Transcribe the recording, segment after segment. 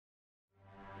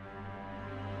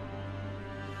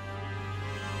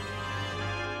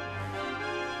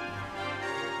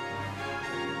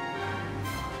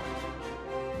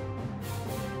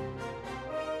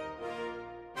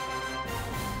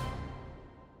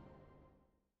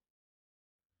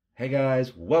Hey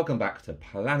guys, welcome back to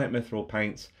Planet Mithril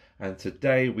Paints, and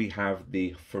today we have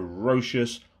the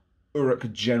ferocious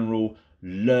Uruk General,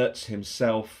 Lurtz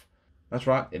himself. That's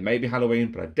right, it may be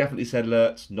Halloween, but I definitely said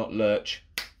Lurtz, not Lurch.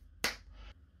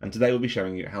 And today we'll be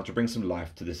showing you how to bring some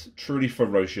life to this truly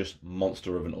ferocious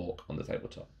monster of an orc on the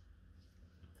tabletop.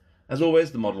 As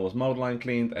always, the model was mould line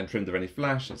cleaned and trimmed of any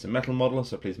flash. It's a metal model,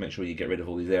 so please make sure you get rid of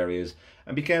all these areas,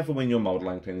 and be careful when you're mould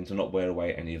line cleaning to not wear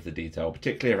away any of the detail,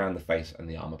 particularly around the face and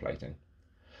the armour plating.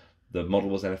 The model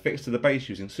was then affixed to the base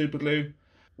using super glue.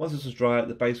 Once this was dry,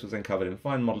 the base was then covered in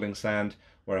fine modelling sand,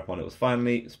 whereupon it was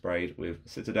finally sprayed with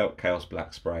Citadel Chaos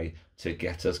Black spray to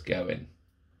get us going.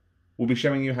 We'll be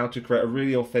showing you how to create a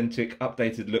really authentic,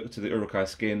 updated look to the Uruk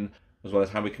skin, as well as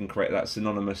how we can create that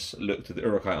synonymous look to the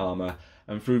Uruk armour,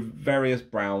 and through various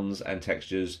browns and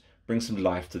textures, bring some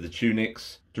life to the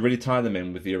tunics to really tie them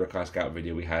in with the Uruk Scout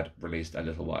video we had released a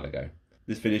little while ago.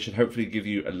 This video should hopefully give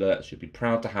you alerts you'd be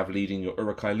proud to have leading your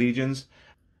Uruk legions,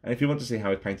 and if you want to see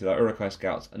how we've painted our Uruk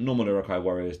Scouts and normal Uruk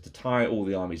warriors to tie all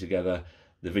the army together,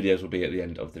 the videos will be at the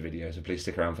end of the video, so please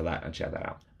stick around for that and check that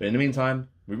out. But in the meantime,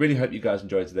 we really hope you guys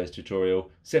enjoyed today's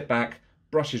tutorial. Sit back,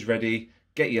 brushes ready,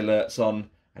 get your alerts on,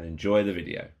 and enjoy the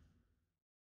video.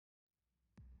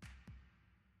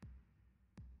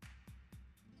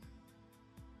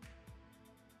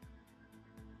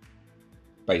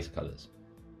 Base colours.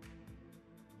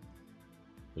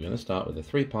 We're going to start with a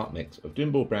 3-part mix of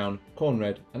Doomball Brown, Corn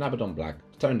Red and Abaddon Black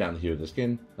to tone down the hue of the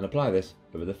skin, and apply this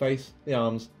over the face, the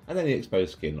arms and then the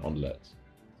exposed skin on Lurtz.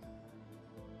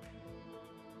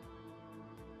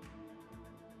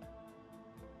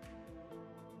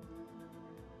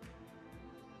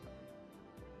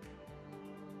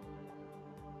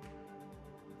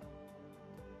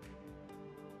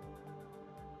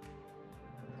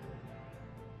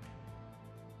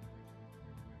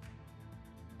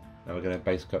 Now we're going to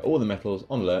base coat all the metals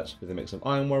on Lurtz with a mix of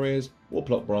Iron Warriors,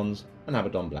 Warplot Bronze and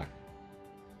Abaddon Black.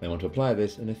 Then want to apply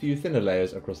this in a few thinner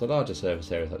layers across the larger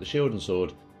surface areas like the shield and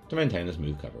sword to maintain a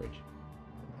smooth coverage.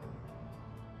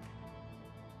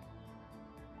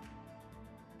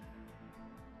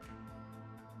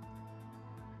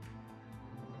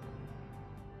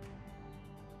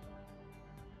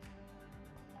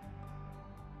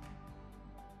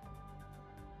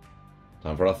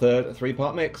 Time for our third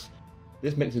 3-part mix.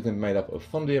 This mix is going to be made up of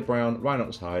Fondia Brown,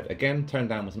 Rhinox Hide, again toned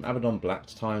down with some Abaddon Black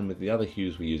to tie in with the other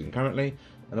hues we're using currently,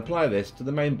 and apply this to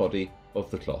the main body of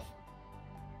the cloth.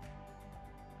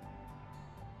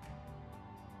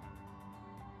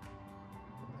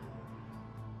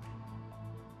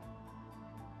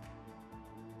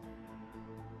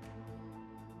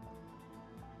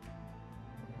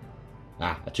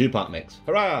 A 2-part mix.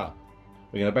 Hurrah!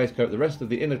 We're going to base coat the rest of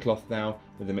the inner cloth now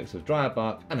with a mix of Dryad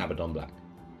Bark and Abaddon Black.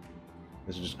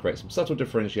 This will just create some subtle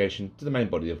differentiation to the main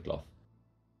body of cloth.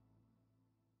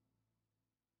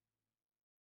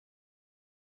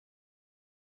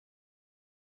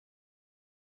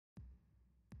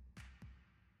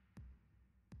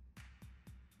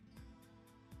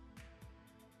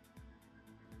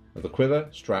 Now the quiver,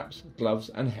 straps, gloves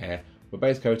and hair were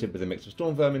base coated with a mix of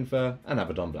Storm Vermin Fur and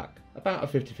Abaddon Black, about a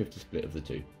 50-50 split of the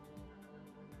two.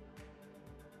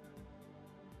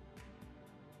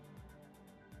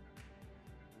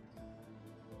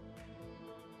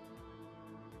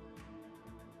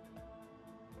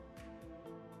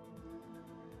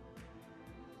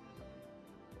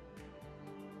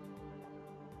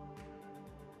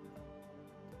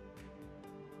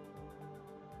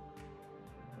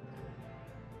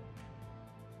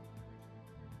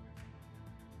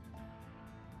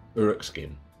 Uruk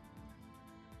skin.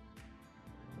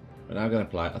 We're now going to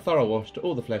apply a thorough wash to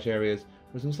all the flesh areas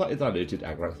with some slightly diluted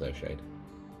Agrak Thirshade.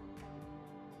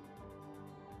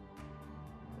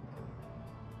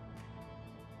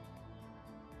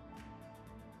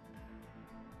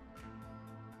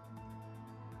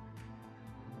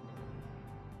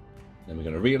 Then we're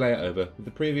going to relay it over with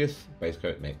the previous base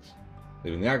coat mix,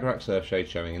 leaving the Agrak Surfshade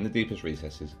showing in the deepest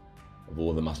recesses of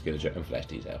all the musculature and flesh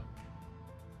detail.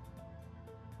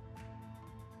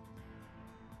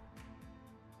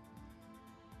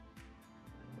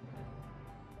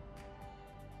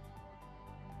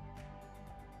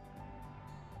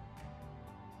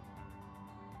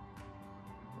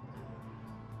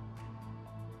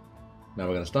 Now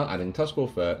we're going to start adding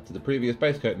Tuskor fur to the previous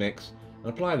base coat mix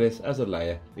and apply this as a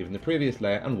layer, leaving the previous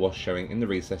layer and wash showing in the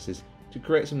recesses to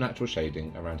create some natural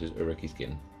shading around his Uruki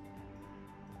skin.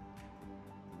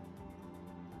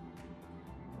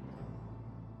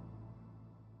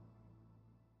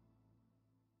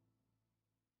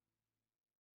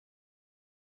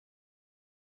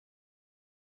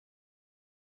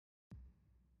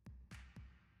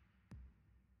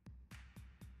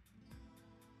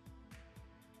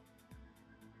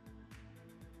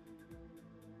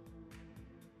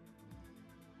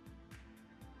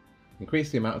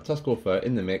 Increase the amount of tusk or fur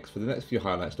in the mix for the next few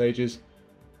highlight stages,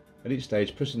 at each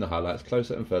stage pushing the highlights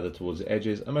closer and further towards the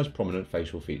edges and most prominent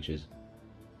facial features,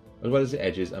 as well as the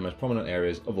edges and most prominent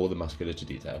areas of all the musculature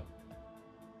detail.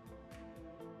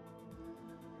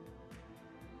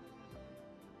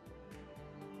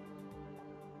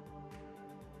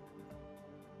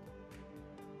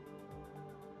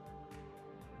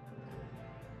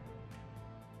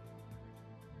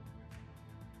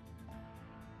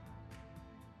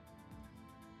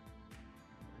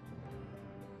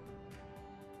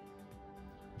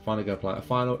 Finally going to apply a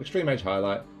final extreme edge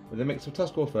highlight with a mix of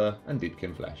tusk or fur and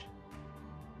deepkin flesh.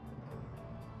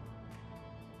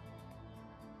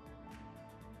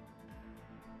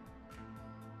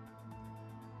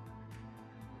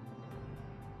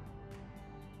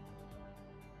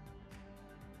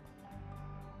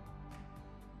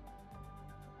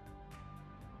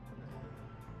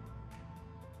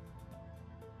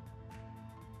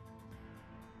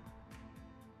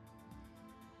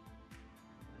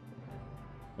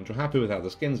 Once you're happy with how the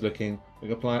skin's looking, we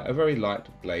can apply a very light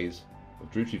glaze of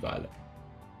Druchii Violet.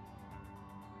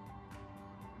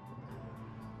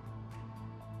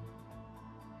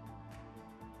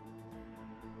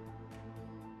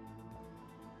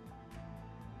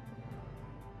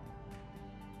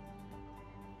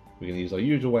 We're going to use our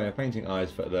usual way of painting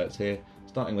eyes for Lurtz here,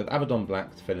 starting with Abaddon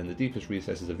Black to fill in the deepest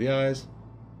recesses of the eyes,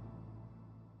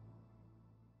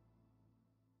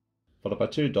 followed by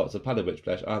 2 dots of Pallid Witch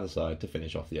flesh either side to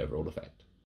finish off the overall effect.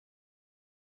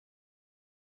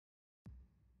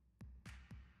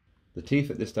 The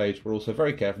teeth at this stage were also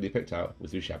very carefully picked out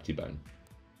with Ushabti bone.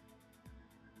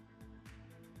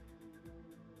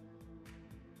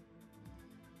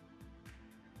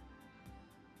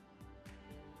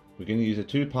 We're going to use a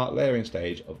 2-part layering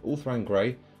stage of Ulthran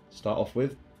Grey to start off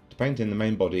with, to paint in the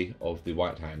main body of the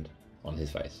White Hand on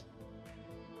his face.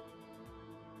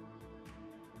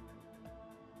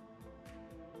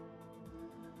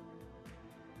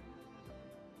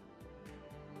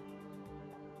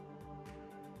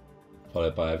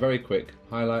 Followed by a very quick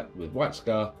highlight with White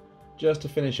Scar, just to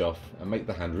finish off and make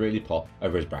the hand really pop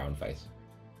over his brow and face.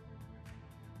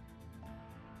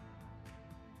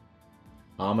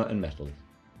 Armour and metals.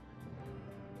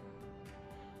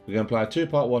 We're going to apply a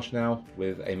 2-part wash now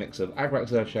with a mix of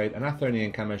Agrax Earthshade and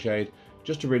Athonian Camo Shade,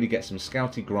 just to really get some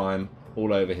scouty grime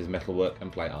all over his metalwork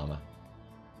and plate armour.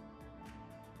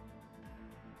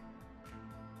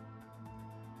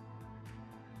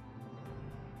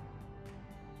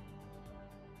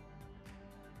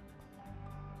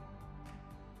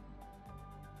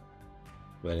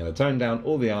 We're then going to tone down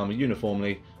all the armour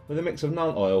uniformly with a mix of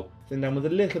Nuln Oil, thinned down with a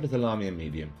little bit of Lahmian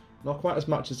Medium. Not quite as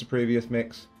much as the previous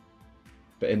mix,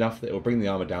 but enough that it will bring the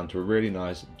armour down to a really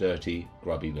nice, dirty,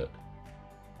 grubby look.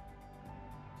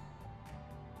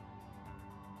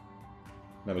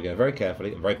 Now we're going very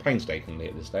carefully and very painstakingly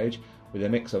at this stage, with a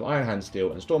mix of Iron Hand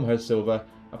Steel and Stormhost Silver,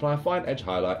 apply a fine edge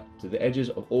highlight to the edges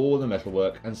of all the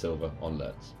metalwork and silver on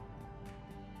Lurtz.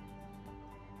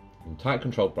 And tight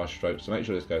controlled brush strokes to make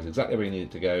sure this goes exactly where you need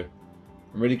it to go,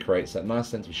 and really creates that nice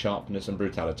sense of sharpness and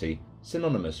brutality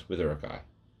synonymous with Uruk.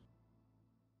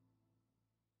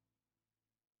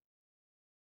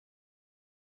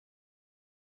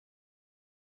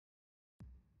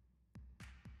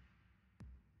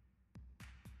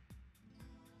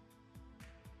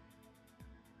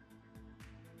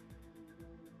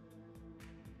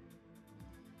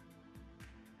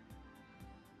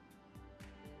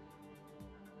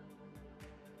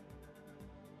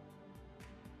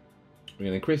 We're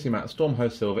going to increase the amount of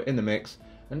Stormhost Silver in the mix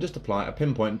and just apply a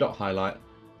pinpoint dot highlight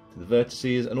to the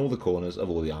vertices and all the corners of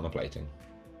all the armour plating,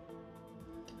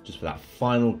 just for that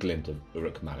final glint of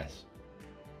Uruk malice.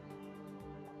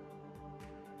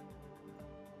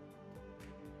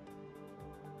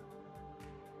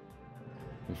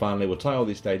 And finally we'll tie all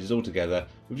these stages all together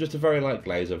with just a very light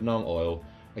glaze of Nuln Oil,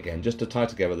 again just to tie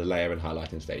together the layer and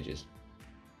highlighting stages.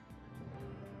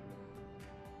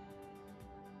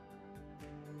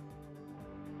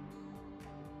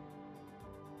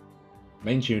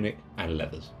 Main tunic and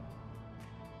leathers.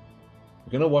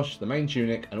 We're going to wash the main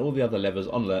tunic and all the other leathers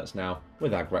on Lurtz now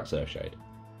with Agrax Earthshade.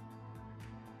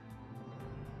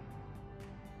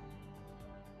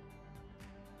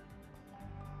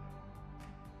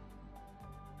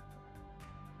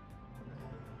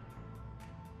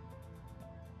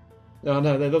 Oh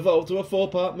no, they've evolved to a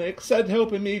 4-part mix, send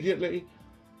help immediately!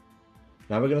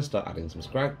 Now we're going to start adding some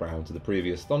Scrag Brown to the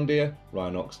previous Thondir,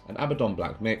 Rhinox and Abaddon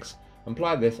Black mix, and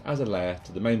apply this as a layer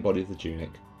to the main body of the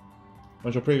tunic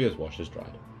once your previous wash has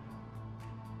dried.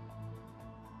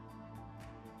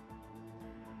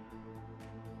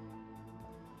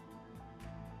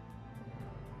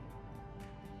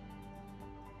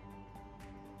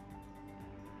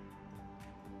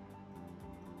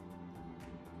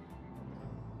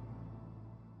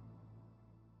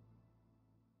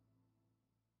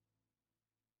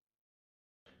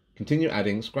 Continue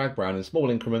adding scrag brown in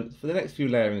small increments for the next few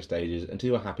layering stages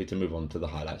until you're happy to move on to the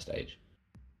highlight stage.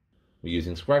 We're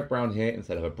using scrag brown here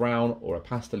instead of a brown or a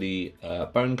pastel-y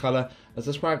bone colour, as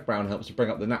the scrag brown helps to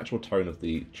bring up the natural tone of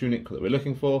the tunic that we're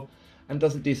looking for and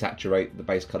doesn't desaturate the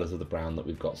base colours of the brown that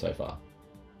we've got so far.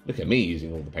 Look at me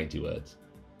using all the painty words.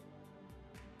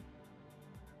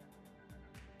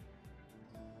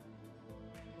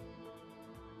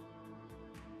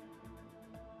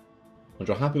 Once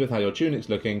you're happy with how your tunic's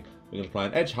looking, we're going to apply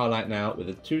an edge highlight now with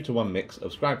a 2-to-1 mix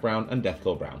of scrag brown and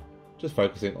deathclaw brown, just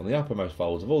focusing on the uppermost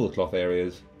folds of all the cloth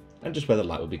areas and just where the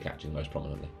light will be catching most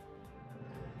prominently.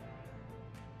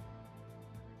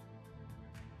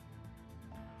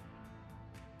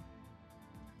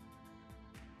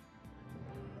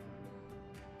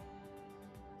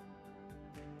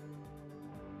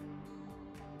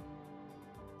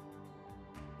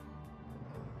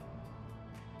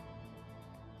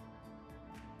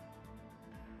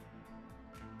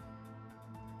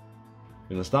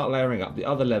 We're going to start layering up the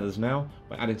other leathers now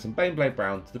by adding some Baneblade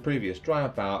Brown to the previous Dry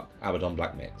Bark Abaddon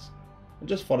Black mix, and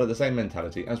just follow the same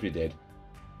mentality as we did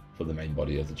for the main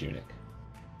body of the tunic.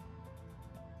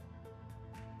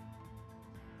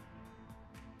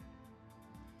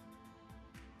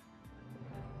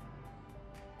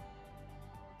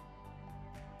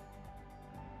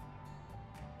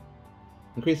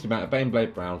 Increase the amount of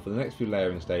Baneblade Brown for the next few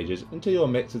layering stages until your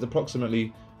mix is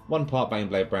approximately 1 part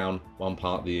Baneblade Brown, 1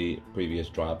 part the previous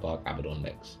Dry Bark Abaddon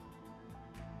mix.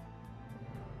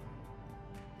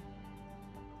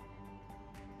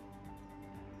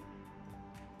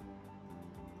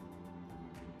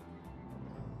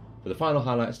 For the final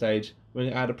highlight stage, we're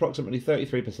going to add approximately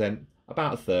 33%,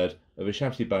 about a third, of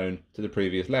Ushabti bone to the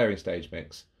previous layering stage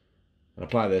mix, and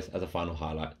apply this as a final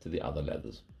highlight to the other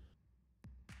leathers.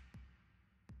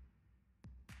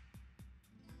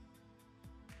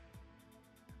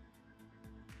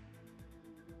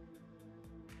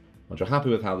 Once you're happy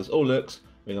with how this all looks,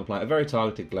 we're going to apply a very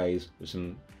targeted glaze with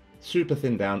some super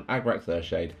thin down Agrak Thirst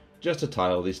Shade just to tie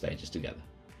all these stages together.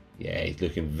 Yeah, he's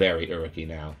looking very Uruk-y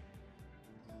now.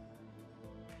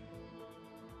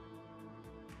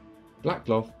 Black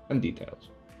cloth and details.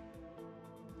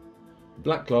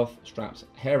 Black cloth, straps,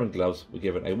 hair and gloves were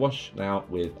given a wash now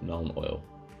with Nuln Oil.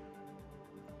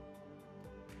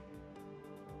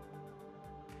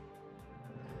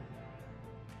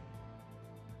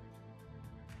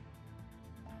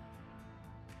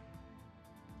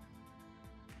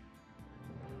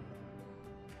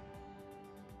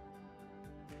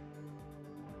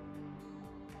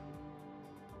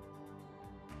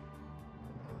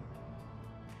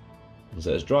 Once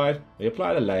it has dried, we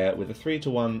apply the layer with a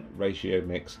 3-to-1 ratio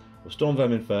mix of Storm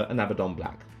Vermin Fur and Abaddon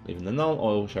Black, leaving the Nuln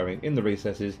Oil showing in the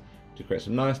recesses to create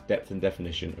some nice depth and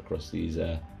definition across these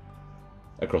areas.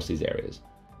 At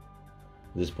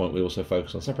this point we also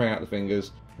focus on separating out the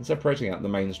fingers and separating out the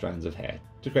main strands of hair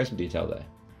to create some detail there.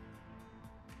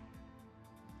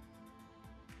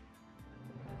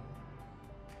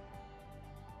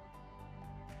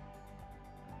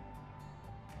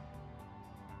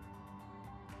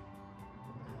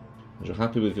 Once you're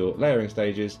happy with your layering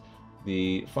stages,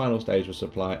 the final stage will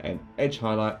supply an edge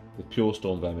highlight with pure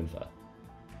Storm Vermin Fur.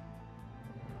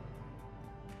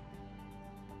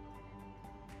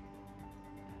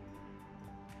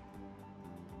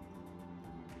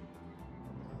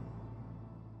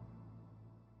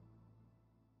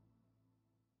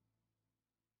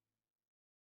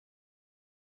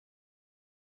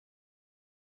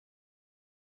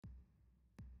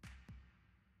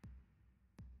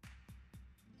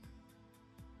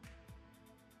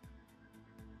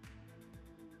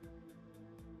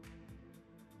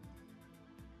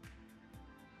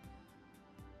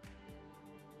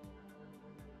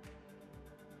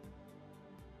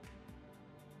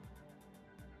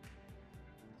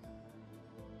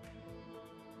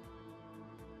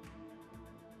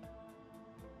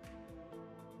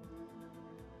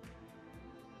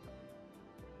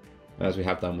 As we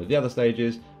have done with the other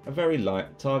stages, a very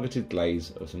light targeted glaze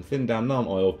of some thin down Nuln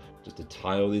Oil just to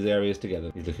tie all these areas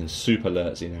together. He's looking super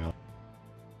Lurtzy now.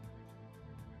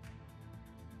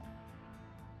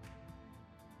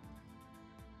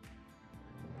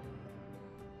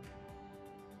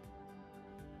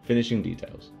 Finishing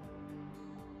details.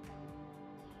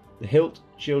 The hilt,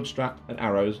 shield strap and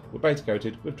arrows were base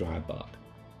coated with Dryad bark.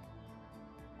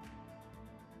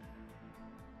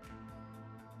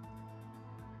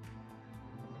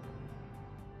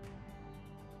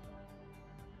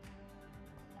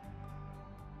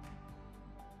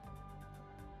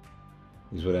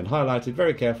 These were then highlighted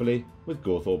very carefully with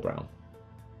Gorthor Brown.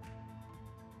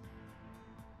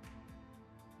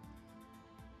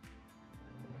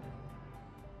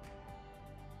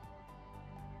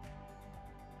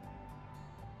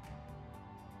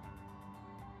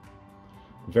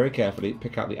 Very carefully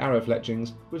pick out the arrow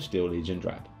fletchings with Steel Legion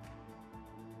drab.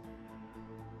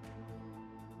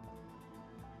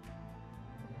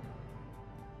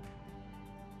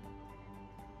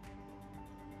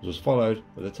 This was followed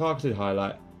with a targeted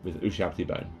highlight with Ushabti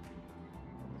Bone.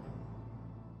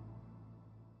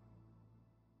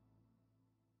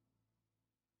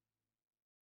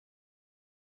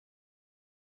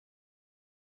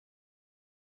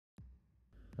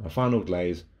 And a final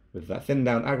glaze with that thinned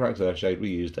down Agrax Earthshade we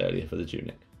used earlier for the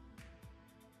tunic.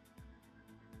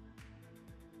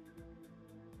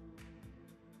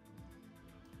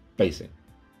 Basing.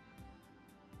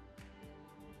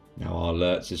 Now our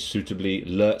Lurtz is suitably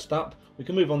Lurtzed up, we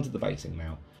can move on to the basing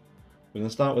now. We're going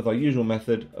to start with our usual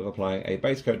method of applying a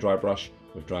base coat dry brush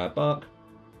with dried bark,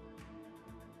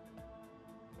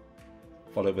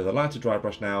 followed with a lighter dry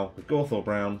brush now with Gorthor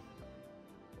Brown,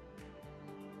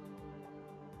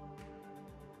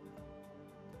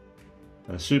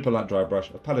 and a super light dry brush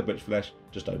of Pallid Witch Flesh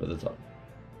just over the top.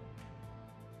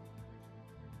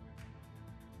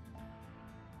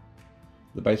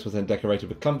 The base was then decorated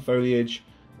with clump foliage,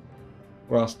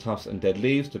 grass tufts and dead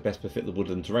leaves to best befit the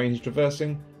woodland terrain he's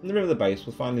traversing, and the rim of the base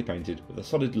was finally painted with a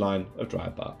solid line of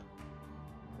dried bark.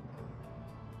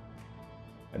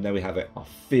 And there we have it, our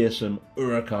fearsome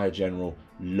Uruk General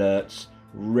Lurtz,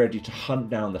 ready to hunt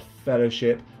down the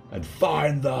Fellowship and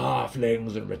find the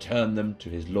Halflings and return them to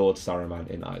his Lord Saruman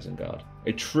in Isengard.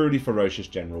 A truly ferocious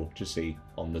general to see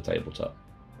on the tabletop.